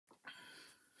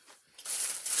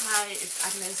Hi, it's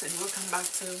Agnes and welcome back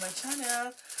to my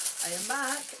channel. I am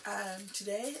back and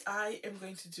today I am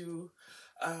going to do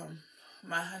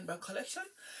my handbag collection.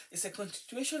 It's a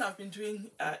continuation I've been doing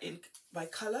by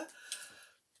color,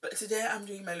 but today I'm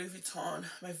doing my Louis Vuitton,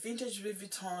 my vintage Louis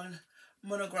Vuitton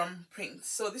monogram print.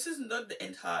 So this is not the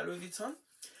entire Louis Vuitton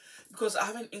because I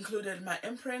haven't included my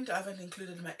imprint, I haven't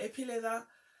included my epi leather,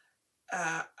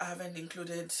 I haven't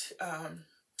included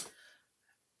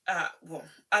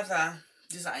other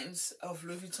designs of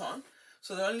Louis Vuitton.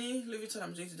 So the only Louis Vuitton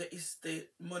I'm doing today is the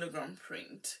monogram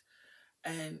print,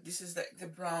 and this is the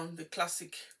brown, the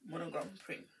classic monogram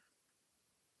print.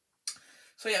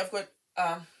 So yeah, I've got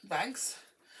bags.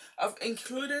 I've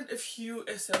included a few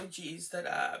SLGs that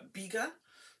are bigger,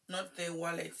 not the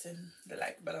wallets and the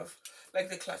like, but of like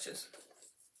the clutches.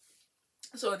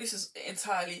 So this is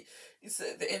entirely, it's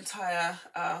the entire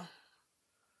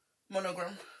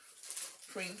monogram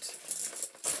print.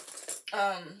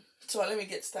 So let me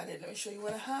get started. Let me show you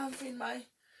what I have in my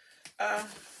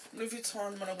Louis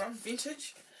Vuitton monogram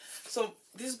vintage. So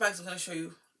these bags I'm going to show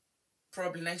you,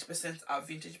 probably 90% are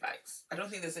vintage bags. I don't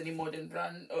think there's any modern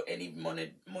brand or any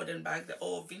modern bag. They're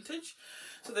all vintage.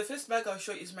 So the first bag I'll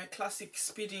show you is my classic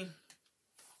Speedy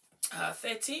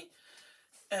 30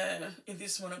 in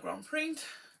this monogram print.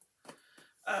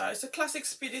 It's a classic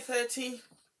Speedy 30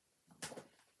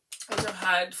 which I've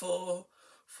had for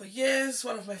years.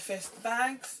 One of my first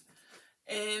bags,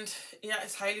 and yeah,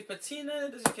 it's highly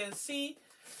patinaed, as you can see.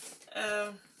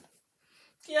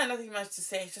 Yeah, nothing much to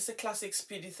say. It's just a classic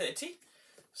Speedy 30.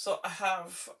 So I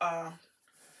have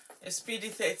a Speedy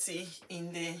 30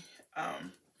 in the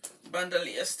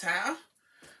bandolier style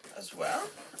as well.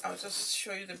 I'll just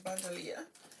show you the bandolier,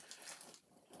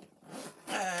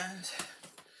 and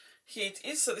here it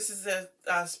is. So this is the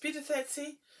Speedy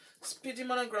 30, Speedy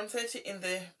monogram 30 in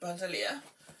the bandolier.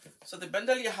 So the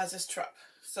bandolier has a strap.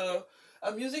 So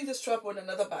I'm using the strap on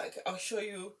another bag. I'll show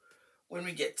you when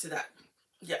we get to that.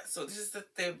 Yeah, so this is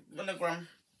the monogram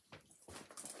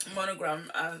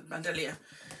bandolier.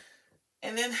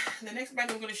 And then the next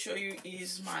bag I'm going to show you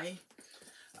is my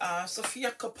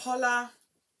Sofia Coppola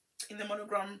in the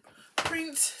monogram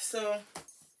print. So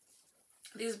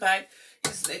this bag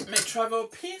is like my travel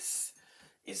piece.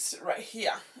 It's right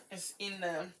here. It's in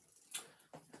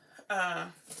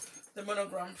the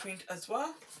monogram print as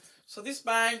well. So this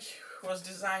bag was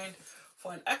designed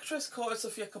for an actress called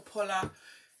Sofia Coppola,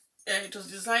 and it was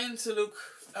designed to look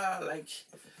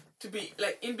to be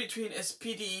like in between a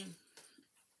Speedy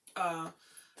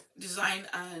design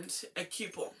and a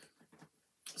Cupo.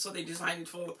 So they designed it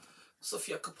for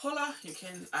Sofia Coppola. You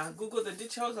can Google the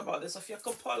details about the Sofia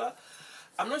Coppola.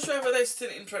 I'm not sure whether it's still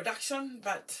in production,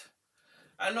 but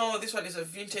I know this one is a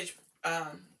vintage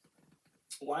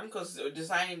one because it was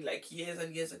designed like years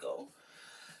and years ago.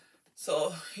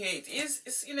 So here it is.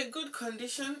 It's in a good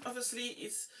condition. Obviously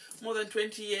it's more than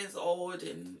 20 years old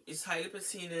and it's highly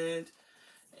patinaed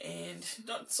and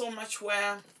not so much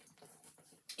wear.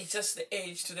 It's just the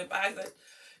age to the bag that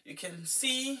you can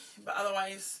see, but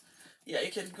otherwise, yeah,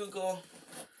 you can Google,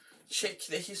 check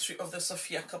the history of the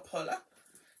Sofia Coppola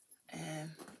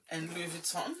and Louis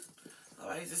Vuitton.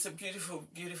 Otherwise, it's a beautiful,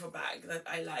 beautiful bag that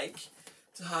I like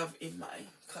to have in my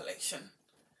collection.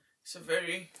 It's a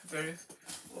very, very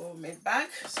well made bag.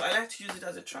 So I like to use it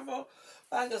as a travel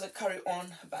bag, as a carry-on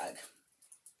bag.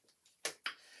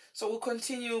 So we'll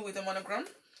continue with the monogram.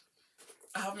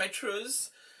 I have my Trues.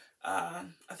 I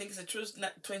think it's a Trues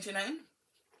 29,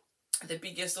 the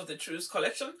biggest of the Trues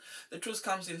collection. The Trues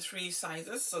comes in 3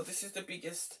 sizes. So this is the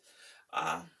biggest,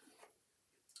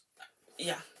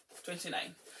 yeah,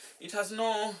 29. It has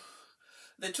no,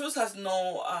 the Trues has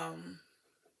no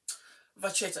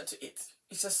vachetta to it.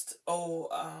 It's just all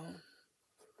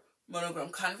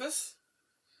monogram canvas.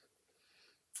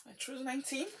 I choose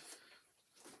 19.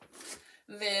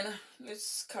 Then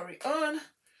let's carry on.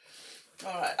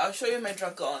 Alright, I'll show you my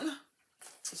Dragon.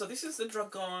 So this is the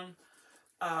Dragon,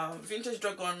 vintage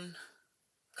Dragon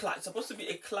clutch. It's supposed to be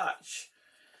a clutch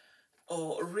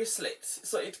or wristlet.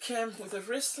 So it came with a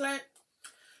wristlet.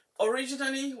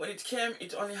 Originally, when it came,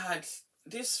 it only had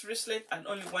this wristlet and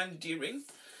only 1 D-ring.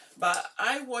 But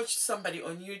I watched somebody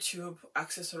on YouTube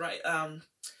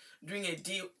doing a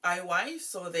DIY,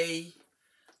 so they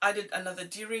added another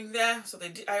D-ring there. So they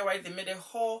DIY, they made a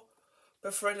hole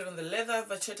perforated on the leather,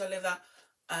 vachetta leather,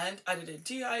 and added a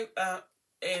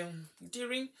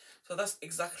D-ring. So that's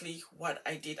exactly what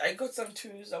I did. I got some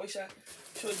tools. I wish I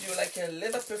showed you like a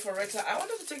leather perforator. I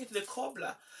wanted to take it to the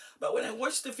cobbler, but when I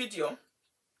watched the video,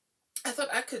 I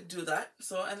thought I could do that.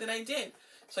 So, and then I did.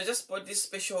 So I just bought this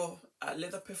special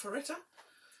leather perforator,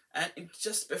 and it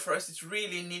just perforates it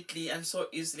really neatly and so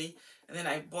easily. And then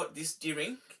I bought this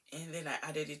D-ring, and then I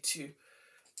added it to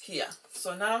here.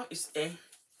 So now it's a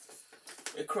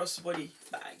crossbody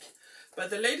bag. But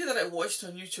the lady that I watched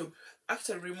on YouTube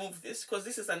actually removed this, because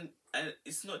this is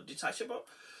it's not detachable.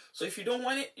 So if you don't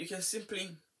want it, you can simply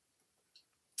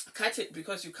cut it,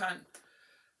 because you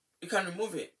can't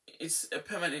remove it. It's a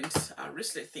permanent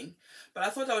wristlet thing. But I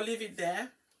thought I'll leave it there.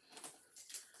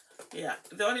 Yeah,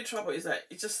 the only trouble is that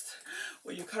it just,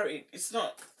 when you carry it, it's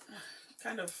not,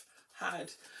 kind of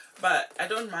hard. But I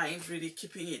don't mind really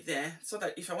keeping it there, so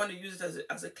that if I want to use it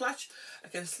as a clutch, I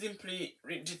can simply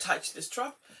detach the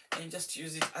strap and just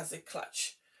use it as a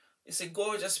clutch. It's a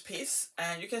gorgeous piece,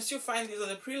 and you can still find these on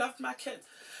the pre-loved market.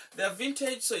 They're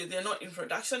vintage, so they're not in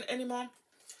production anymore.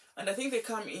 And I think they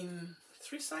come in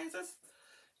 3 sizes,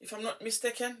 if I'm not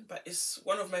mistaken. But it's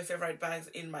one of my favorite bags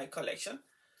in my collection.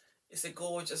 It's a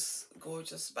gorgeous,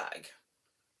 gorgeous bag.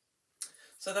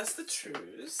 So that's the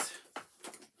truth.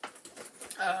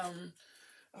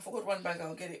 I forgot one bag.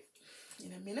 I'll get it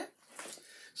in a minute.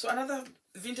 So another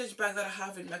vintage bag that I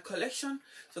have in my collection.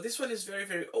 So this one is very,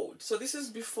 very old. So this is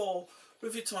before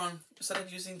Louis Vuitton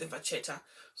started using the vachetta.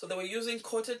 So they were using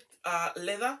coated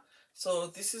leather. So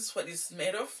this is what it's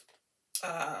made of.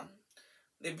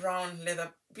 The brown leather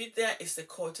bit there is the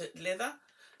coated leather,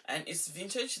 and it's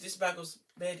vintage. This bag was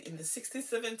made in the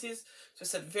 60s, 70s. So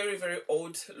it's a very, very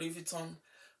old Louis Vuitton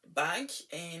bag.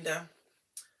 And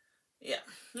yeah,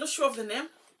 not sure of the name.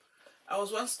 I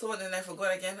was once told and I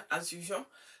forgot again, as usual.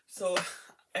 So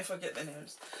I forget the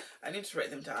names. I need to write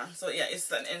them down. So yeah,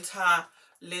 it's an entire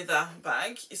leather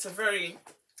bag. It's a very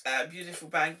beautiful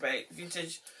bag, by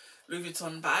vintage Louis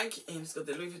Vuitton bag, and it's got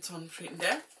the Louis Vuitton print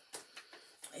there.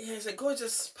 Yeah, it's a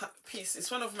gorgeous piece. It's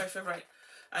one of my favorite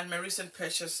and my recent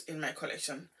purchase in my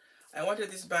collection. I wanted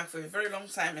this bag for a very long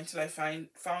time until I found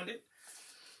it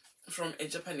from a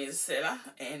Japanese seller,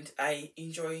 and I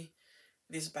enjoy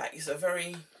this bag. It's a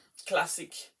very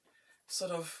classic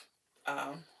sort of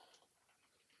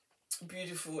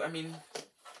beautiful, I mean,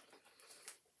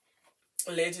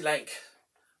 ladylike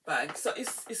bag. So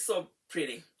it's so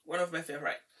pretty. One of my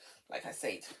favorite, like I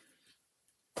said.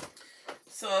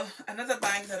 So another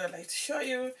bag that I'd like to show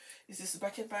you is this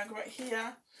bucket bag right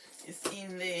here. It's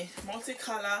in the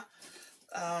multicolor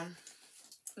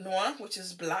noir, which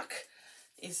is black.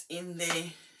 It's in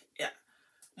the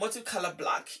multicolor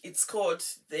black. It's called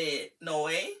the Noe,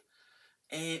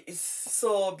 and it's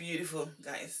so beautiful,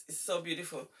 guys. It's so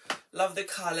beautiful. Love the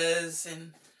colors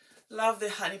and love the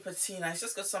honey patina. It's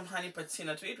just got some honey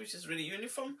patina to it, which is really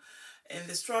uniform. And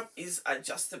the strap is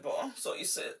adjustable. So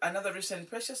it's another recent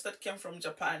purchase that came from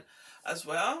Japan as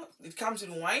well. It comes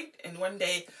in white, and one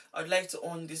day I'd like to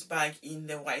own this bag in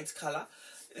the white color.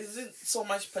 There isn't so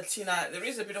much patina. There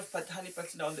is a bit of honey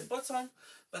patina on the bottom,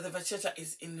 but the vachetta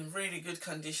is in really good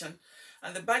condition.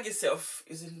 And the bag itself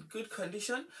is in good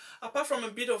condition, apart from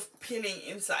a bit of peeling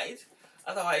inside.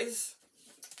 Otherwise,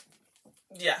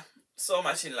 yeah, so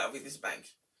much in love with this bag.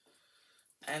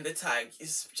 And the tag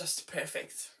is just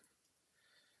perfect.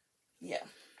 Yeah,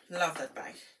 love that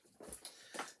bag.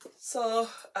 So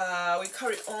we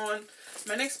carry on.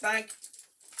 My next bag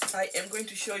I am going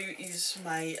to show you is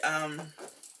my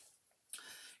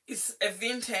it's a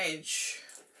vintage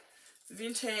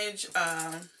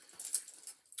a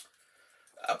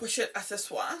pochette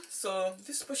accessoire. So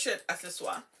this pochette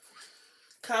accessoire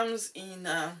comes in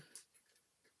I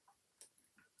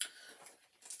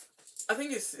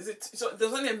think so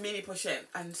there's only a mini pochette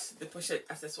and the pochette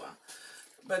accessoire.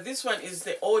 But this one is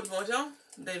the old model.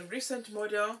 The recent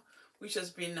model, which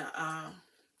has been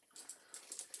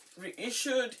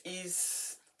reissued,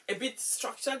 is a bit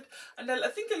structured, and I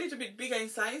think a little bit bigger in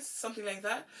size, something like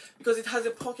that, because it has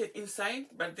a pocket inside.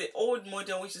 But the old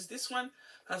model, which is this one,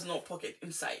 has no pocket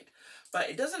inside.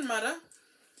 But it doesn't matter.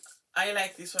 I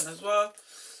like this one as well,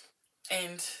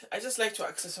 and I just like to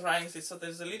accessorize it. So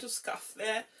there's a little scarf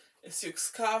there, a silk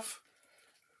scarf.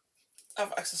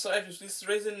 I've accessorized with this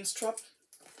resin strap,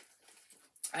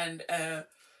 and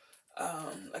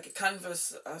like a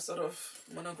canvas sort of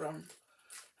monogram,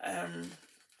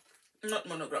 not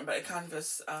monogram, but a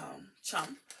canvas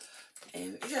charm.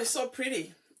 And yeah, it's so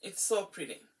pretty. It's so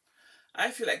pretty.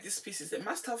 I feel like this piece is a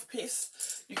must-have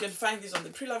piece. You can find this on the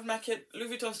pre-loved market.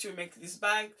 Louis Vuitton still make this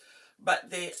bag,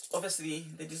 but obviously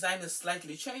the design is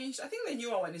slightly changed. I think the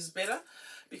newer one is better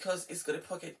because it's got a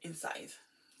pocket inside.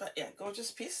 But yeah,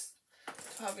 gorgeous piece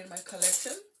to have in my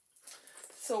collection.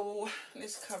 So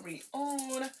let's carry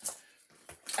on.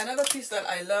 Another piece that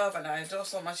I love and I adore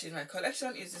so much in my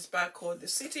collection is this bag called the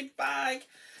City bag.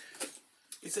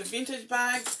 It's a vintage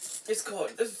bag. It's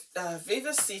called the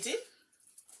Viva City,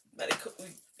 but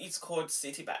it's called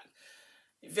City bag.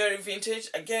 Very vintage.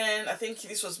 Again, I think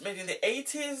this was made in the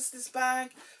 80s, this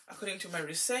bag, according to my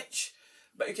research.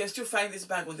 But you can still find this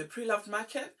bag on the pre-loved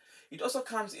market. It also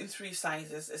comes in 3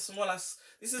 sizes. A smaller,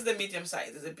 this is the medium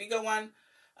size. There's a bigger one,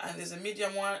 and there's a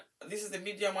medium one. This is the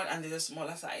medium one, and there's a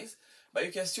smaller size. But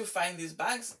you can still find these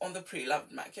bags on the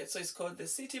pre-loved market. So it's called the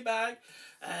City bag,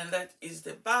 and that is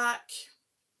the back,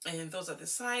 and those are the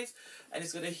sides. And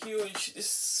it's got a huge,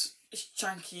 this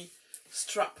chunky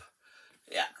strap.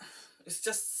 Yeah. It's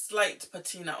just slight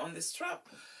patina on the strap.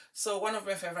 So one of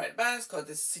my favorite bags called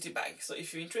the City bag. So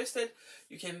if you're interested,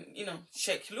 you can, you know,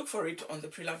 look for it on the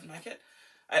pre-loved market.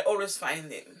 I always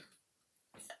find it.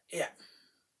 Yeah.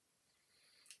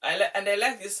 I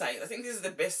like this size. I think this is the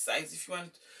best size if you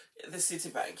want the City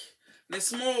bag. The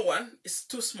small one is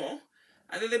too small,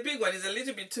 and then the big one is a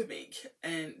little bit too big,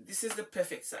 and this is the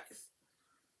perfect size.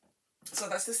 So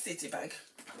that's the City bag.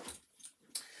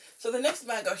 So the next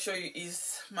bag I'll show you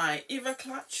is my Eva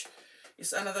clutch.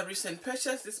 It's another recent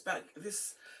purchase.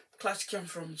 This clutch came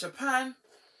from Japan.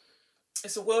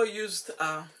 It's a well-used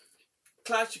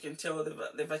clutch. You can tell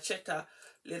the vachetta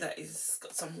leather is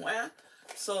got some wear.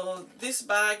 So this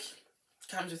bag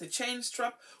comes with a chain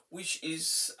strap, which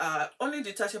is only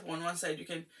detachable on one side. You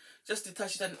can just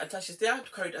detach it and attach it there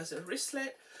to carry it as a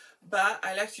wristlet. But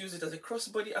I like to use it as a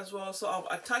crossbody as well. So I'll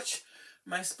attach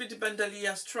my speedy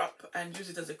bandolier strap and use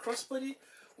it as a crossbody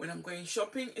when I'm going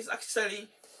shopping. It's actually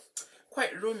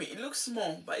quite roomy. It looks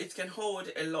small, but it can hold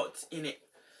a lot in it.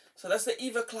 So that's the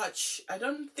Eva clutch. I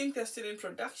don't think they're still in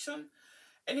production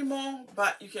anymore,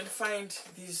 but you can find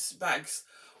these bags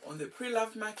on the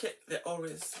pre-loved market. They're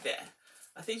always there.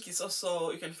 I think it's also,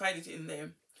 you can find it in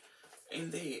the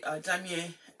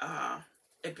damier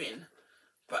bin.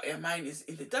 But yeah, mine is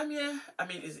in the damier,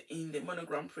 is in the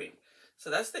monogram print. So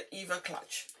that's the Eva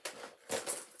clutch.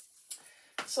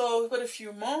 So we've got a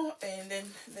few more, and then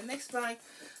the next bag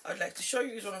I'd like to show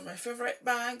you is one of my favorite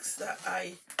bags that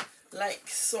I like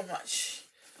so much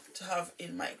to have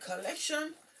in my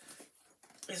collection.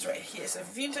 It's right here. It's a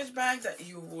vintage bag that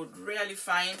you would rarely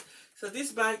find. So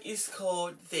this bag is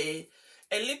called the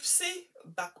Ellipsy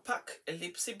backpack.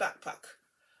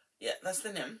 Yeah, that's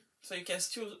the name. So you can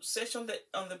still search on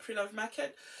the pre-loved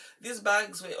market. These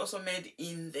bags were also made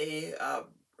in the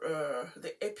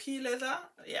AP leather.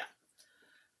 Yeah,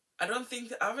 I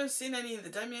haven't seen any in the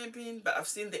damier bin, but I've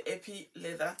seen the AP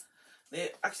leather. They're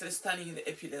actually standing in the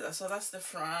AP leather. So that's the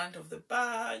front of the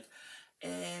bag,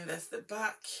 and that's the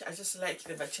back. I just like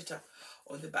the vachetta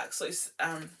on the back. So it's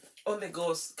on the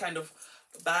go kind of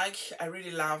bag. I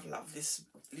really love this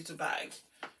little bag.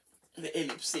 The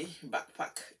Ellipsy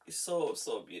backpack is so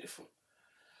beautiful.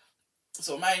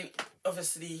 So mine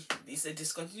obviously is a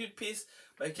discontinued piece,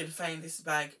 but you can find this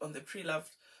bag on the pre-loved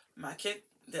market.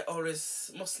 They're always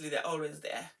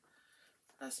there.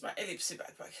 That's my Ellipsy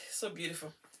backpack. So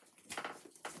beautiful.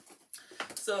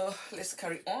 So let's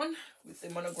carry on with the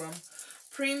monogram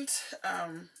print.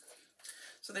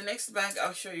 So the next bag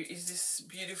I'll show you is this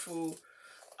beautiful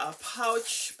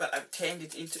pouch, but I've turned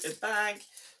it into a bag.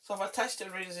 So I've attached a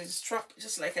resin strap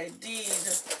just like I did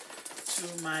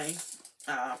to my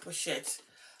pochette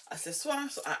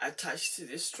accessoire. So I attached to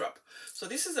this strap. So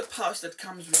this is a pouch that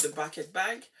comes with the bucket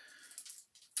bag,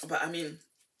 but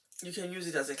you can use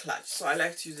it as a clutch. So I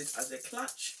like to use it as a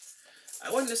clutch.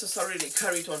 I won't necessarily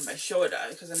carry it on my shoulder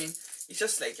because it's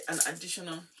just like an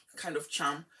additional kind of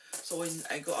charm. So when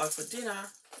I go out for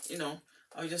dinner,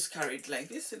 I'll just carry it like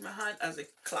this in my hand as a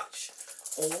clutch,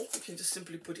 or you can just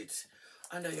simply put it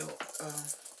under your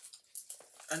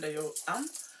arm.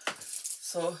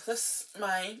 So that's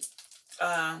my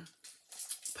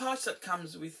pouch that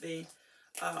comes with the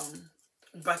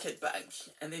bucket bag,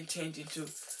 and then turned into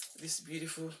this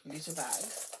beautiful little bag.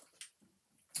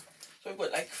 So we've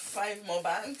got like 5 more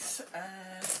bags,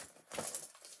 and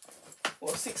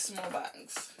 6 more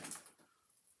bags,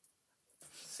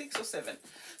 6 or 7.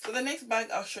 So the next bag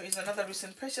I'll show you is another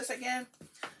recent purchase again.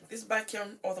 This bag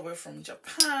came all the way from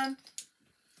Japan.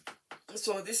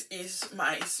 So this is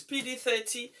my Speedy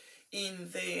 30 in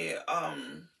the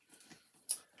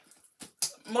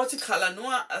multicolor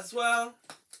noir as well.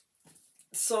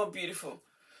 So beautiful.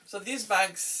 So these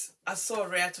bags are so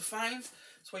rare to find.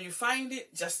 So when you find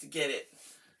it, just get it.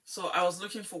 So I was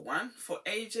looking for one for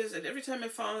ages, and every time I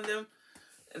found them,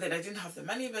 then I didn't have the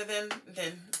money. But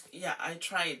then yeah, I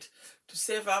tried to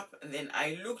save up, and then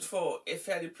I looked for a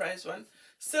fairly priced one,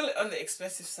 still on the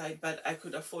expensive side, but I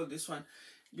could afford this one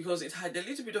because it had a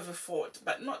little bit of a fault,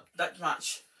 but not that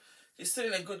much. It's still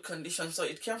in a good condition. So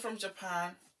it came from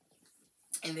Japan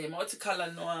in the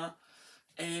multicolor noir,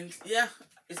 and yeah,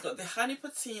 it's got the honey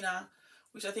patina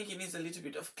which I think it needs a little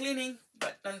bit of cleaning,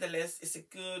 but nonetheless, it's a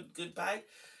good bag.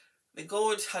 The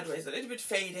gold hardware is a little bit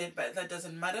faded, but that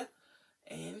doesn't matter.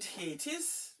 And here it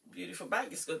is, beautiful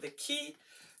bag. It's got the key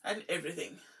and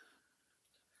everything.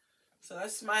 So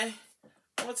that's my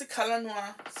watercolor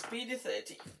noir Speedy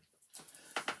 30.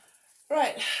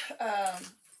 Right,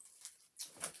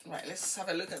 right, let's have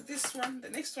a look at this one. The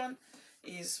next one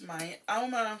is my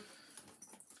Alma,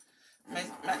 my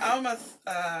Alma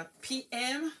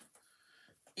PM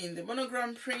in the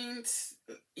monogram print.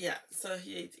 Yeah, so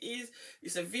here it is.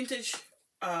 It's a vintage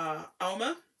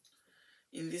Alma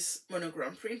in this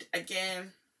monogram print.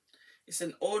 Again, it's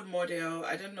an old model.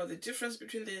 I don't know the difference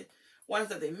between the ones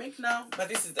that they make now, but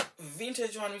this is the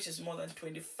vintage one, which is more than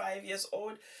 25 years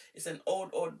old. It's an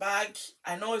old bag.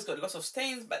 I know it's got lots of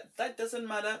stains, but that doesn't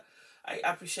matter. I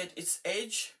appreciate its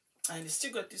age, and it's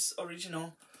still got this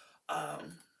original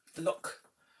look.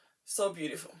 So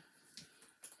beautiful.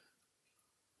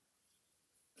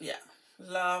 Yeah,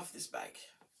 love this bag.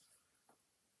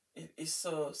 It is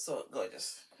so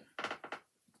gorgeous.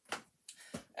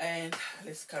 And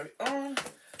let's carry on.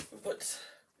 We've got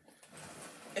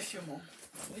a few more.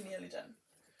 We're nearly done.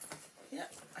 Yeah,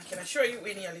 I can assure you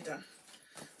we're nearly done.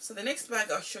 So the next bag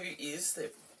I'll show you is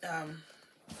the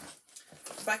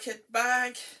bucket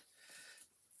bag.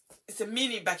 It's a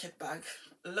mini bucket bag.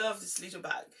 Love this little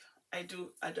bag. I do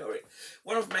adore it.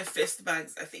 One of my first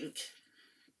bags, I think.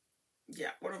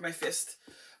 Yeah, one of my first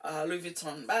Louis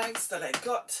Vuitton bags that I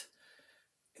got.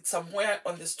 It's somewhere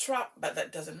on the strap, but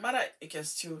that doesn't matter. It can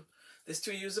still, they're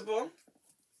still usable,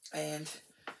 and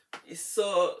it's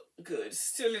so good.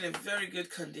 Still in a very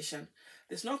good condition.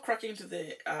 There's no cracking to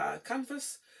the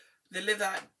canvas. The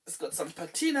leather has got some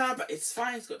patina, but it's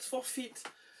fine. It's got 4 feet.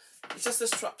 It's just the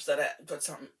straps that I got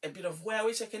a bit of wear,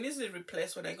 which I can easily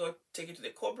replace when I go take it to the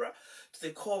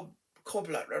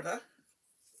cobbler rather.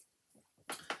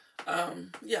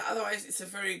 Yeah, otherwise it's a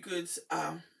very good,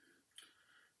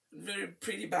 very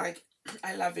pretty bag.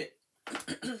 I love it.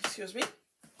 Excuse me.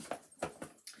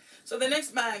 So the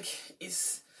next bag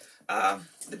is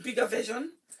the bigger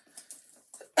version.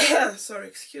 Sorry,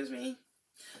 excuse me.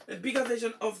 The bigger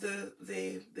version of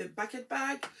the bucket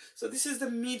bag. So this is the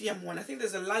medium one. I think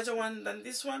there's a larger one than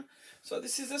this one. So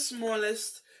this is the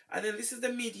smallest, and then this is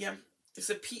the medium. It's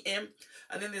a PM,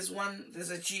 and then there's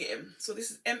a GM. So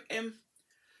this is MM,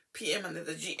 PM, and then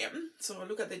the GM. So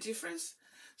look at the difference.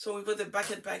 So we've got the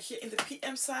bucket bag here in the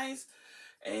PM size,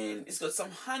 and it's got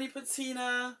some honey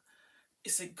patina.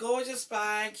 It's a gorgeous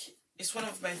bag. It's one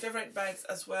of my favorite bags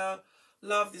as well.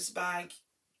 Love this bag.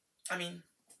 I mean,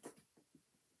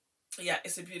 yeah,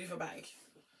 it's a beautiful bag.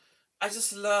 I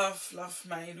just love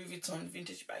my Louis Vuitton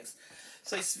vintage bags.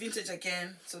 So it's vintage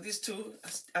again. So these two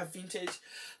are vintage.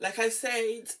 Like I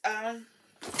said,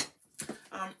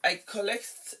 I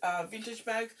collect vintage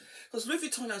bags because Louis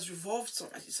Vuitton has evolved so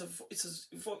much.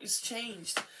 It's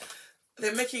changed.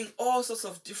 They're making all sorts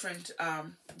of different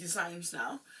designs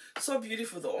now. So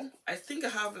beautiful though. I think I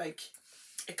have like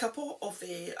a couple of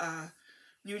the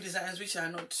new designs which are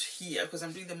not here because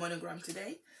I'm doing the monogram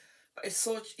today. But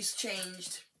it's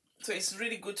changed. So it's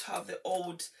really good to have the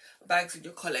old bags in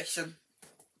your collection.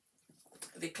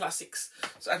 The classics.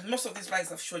 So and most of these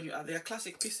bags I've shown you they are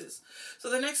classic pieces. So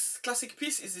the next classic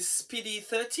piece is this Speedy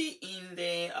 30 in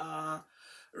the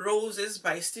Roses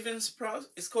by Steven Sprouse.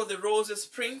 It's called the Roses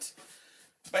print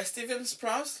by Steven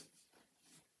Sprouse.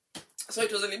 So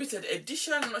it was a limited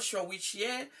edition. I'm not sure which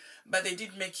year, but they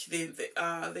did make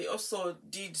they also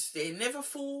did the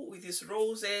Neverfull with these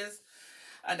roses,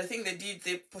 and I think they did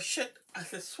the pochette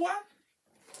accessoire.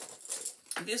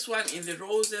 This one in the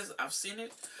roses, I've seen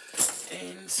it,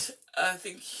 and I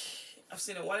think I've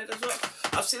seen a wallet as well.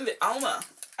 I've seen the Alma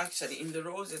actually in the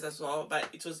roses as well, but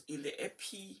it was in the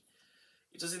EP.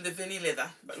 It was in the Veni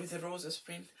leather, but with the roses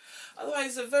print.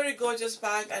 Otherwise, a very gorgeous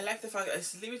bag. I like the fact that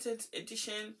it's limited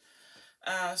edition.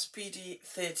 Speedy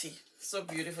 30. So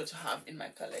beautiful to have in my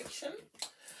collection.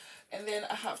 And then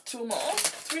I have three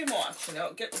more actually.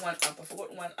 I'll get one up. I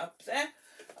forgot one up there.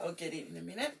 I'll get it in a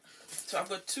minute. So I've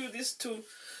got these two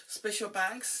special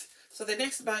bags. So the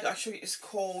next bag I'll show you is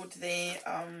called the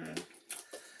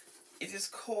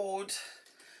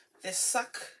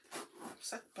sack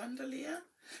bandolier.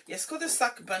 Yes, it's called the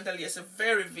sack bandolier. It's a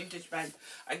very vintage bag.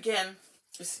 Again,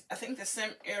 it's I think the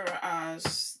same era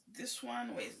as this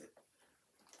one. Where is it?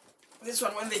 This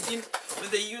one when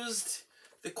they used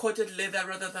the coated leather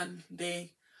rather than the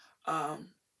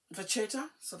vachetta.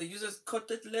 So they used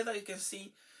coated leather. You can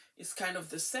see it's kind of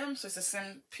the same. So it's the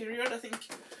same period, I think,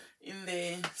 in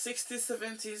the 60s,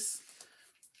 70s.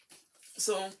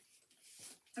 So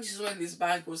this is when this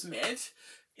bag was made.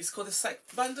 It's called the sack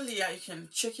bandolier. You can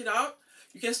check it out.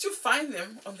 You can still find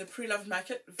them on the pre-loved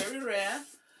market, very rare.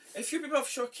 A few people have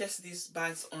showcased these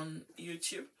bags on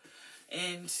YouTube.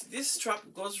 And this strap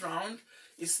goes round.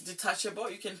 It's detachable.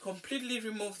 You can completely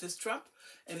remove the strap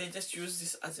and then just use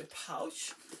this as a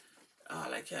pouch,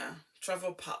 like a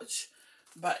travel pouch.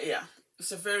 But yeah,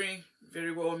 it's a very,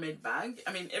 very well made bag.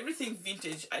 I mean, everything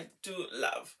vintage I do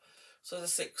love. So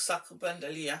it's a sack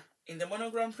bandolier in the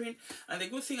monogram print. And the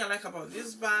good thing I like about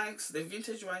these bags, the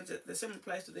vintage ones, the same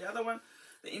applies to the other one.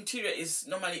 The interior is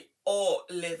normally all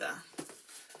leather.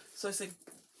 So it's a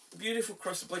beautiful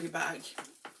crossbody bag.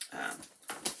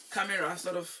 Camera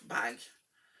sort of bag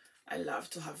I love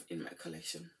to have in my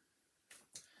collection.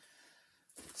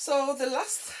 So the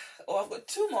last, I've got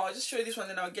two more. I'll just show you this one,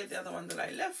 then I'll get the other one that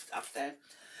I left up there.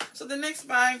 So the next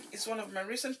bag is one of my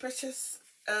recent purchases.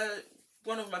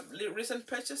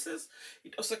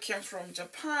 It also came from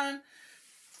Japan.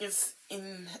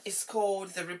 It's called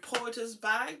the Reporter's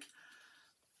Bag,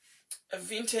 a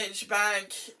vintage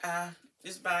bag.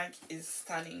 This bag is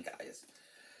stunning, guys.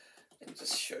 Let me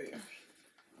just show you.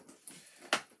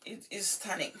 It is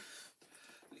stunning.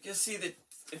 You can see the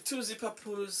two zipper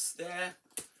pulls there,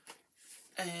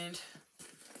 and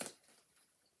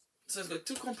so it's got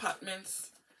two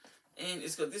compartments, and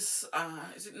it's got this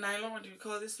is it nylon? What do you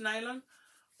call this? Nylon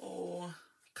or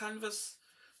canvas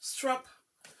strap,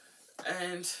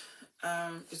 and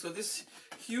it's got this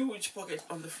huge pocket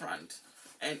on the front,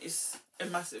 and it's a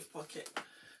massive pocket.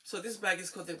 So this bag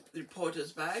is called the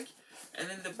Reporter's Bag, and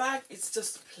then the bag it's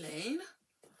just plain.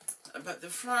 But the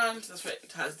front, that's where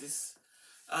it has this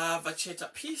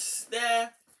vachetta piece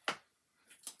there.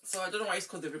 So I don't know why it's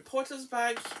called the Reporter's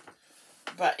Bag,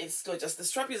 but it's got just, the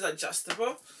strap is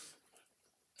adjustable,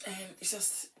 and it's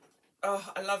just,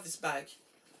 oh, I love this bag.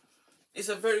 It's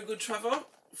a very good travel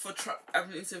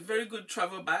it's a very good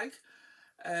travel bag.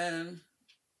 You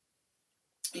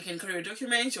can carry your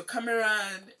documents, your camera,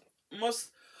 and most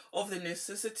of the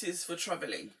necessities for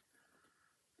traveling.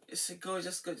 It's a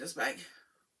gorgeous, gorgeous bag,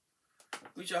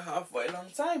 which I have for a long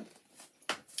time.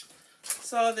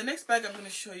 So the next bag I'm going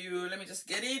to show you, let me just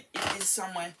get it. It is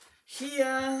somewhere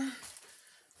here.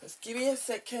 Just give me a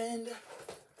second.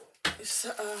 It's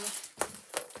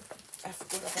I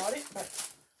forgot about it, but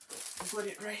I've got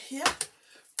it right here.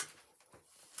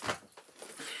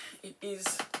 It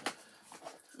is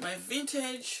my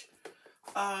vintage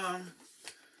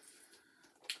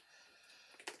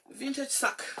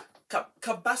sack,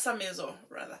 Cabasa Mezzo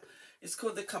rather. It's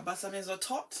called the Cabasa Mezzo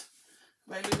Tot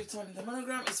by Louis Vuitton in the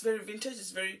monogram. It's very vintage,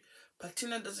 it's very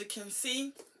patina, as you can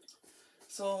see.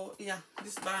 So yeah,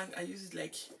 this bag I use it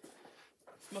like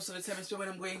most of the time, especially when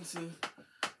I'm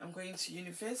going to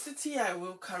university. I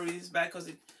will carry this bag because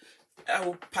I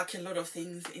will pack a lot of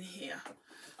things in here.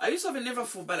 I used to have a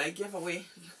Neverfull, but I gave away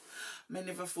my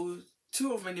Neverfull,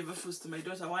 two of my Neverfulls to my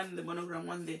daughter. One in the monogram,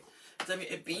 one the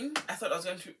a bin. I thought I was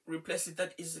going to replace it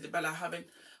that easily, but I haven't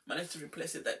managed to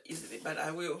replace it that easily. But I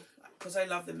will, because I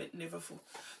love the Neverfull.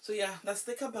 So yeah, that's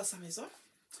the Cabasa Mezzo.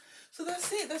 So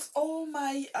that's it. That's all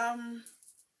my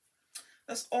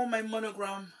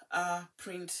monogram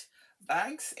print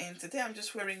bags. And today I'm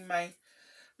just wearing my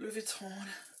Louis Vuitton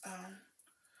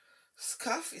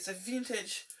scarf. It's a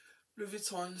vintage Louis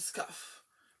Vuitton scarf,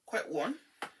 quite worn.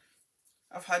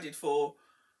 I've had it for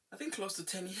I think close to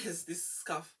 10 years, this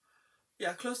scarf.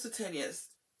 Yeah, close to 10 years.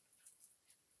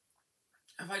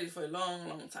 I've had it for a long,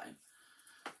 long time.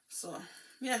 So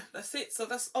yeah, that's it. So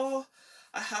that's all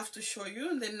I have to show you.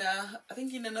 And then I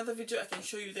think in another video I can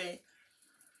show you the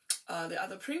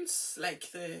other prints, like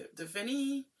the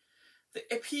Veni,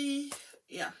 the Epi,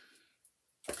 yeah,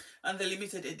 and the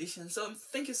limited edition. So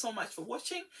thank you so much for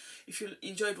watching. If you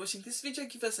enjoyed watching this video,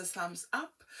 give us a thumbs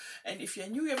up. And if you're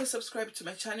new, you haven't subscribed to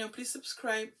my channel, please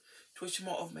subscribe to watch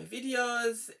more of my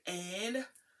videos. And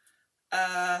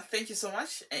thank you so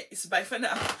much. It's bye for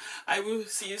now. I will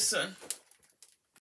see you soon.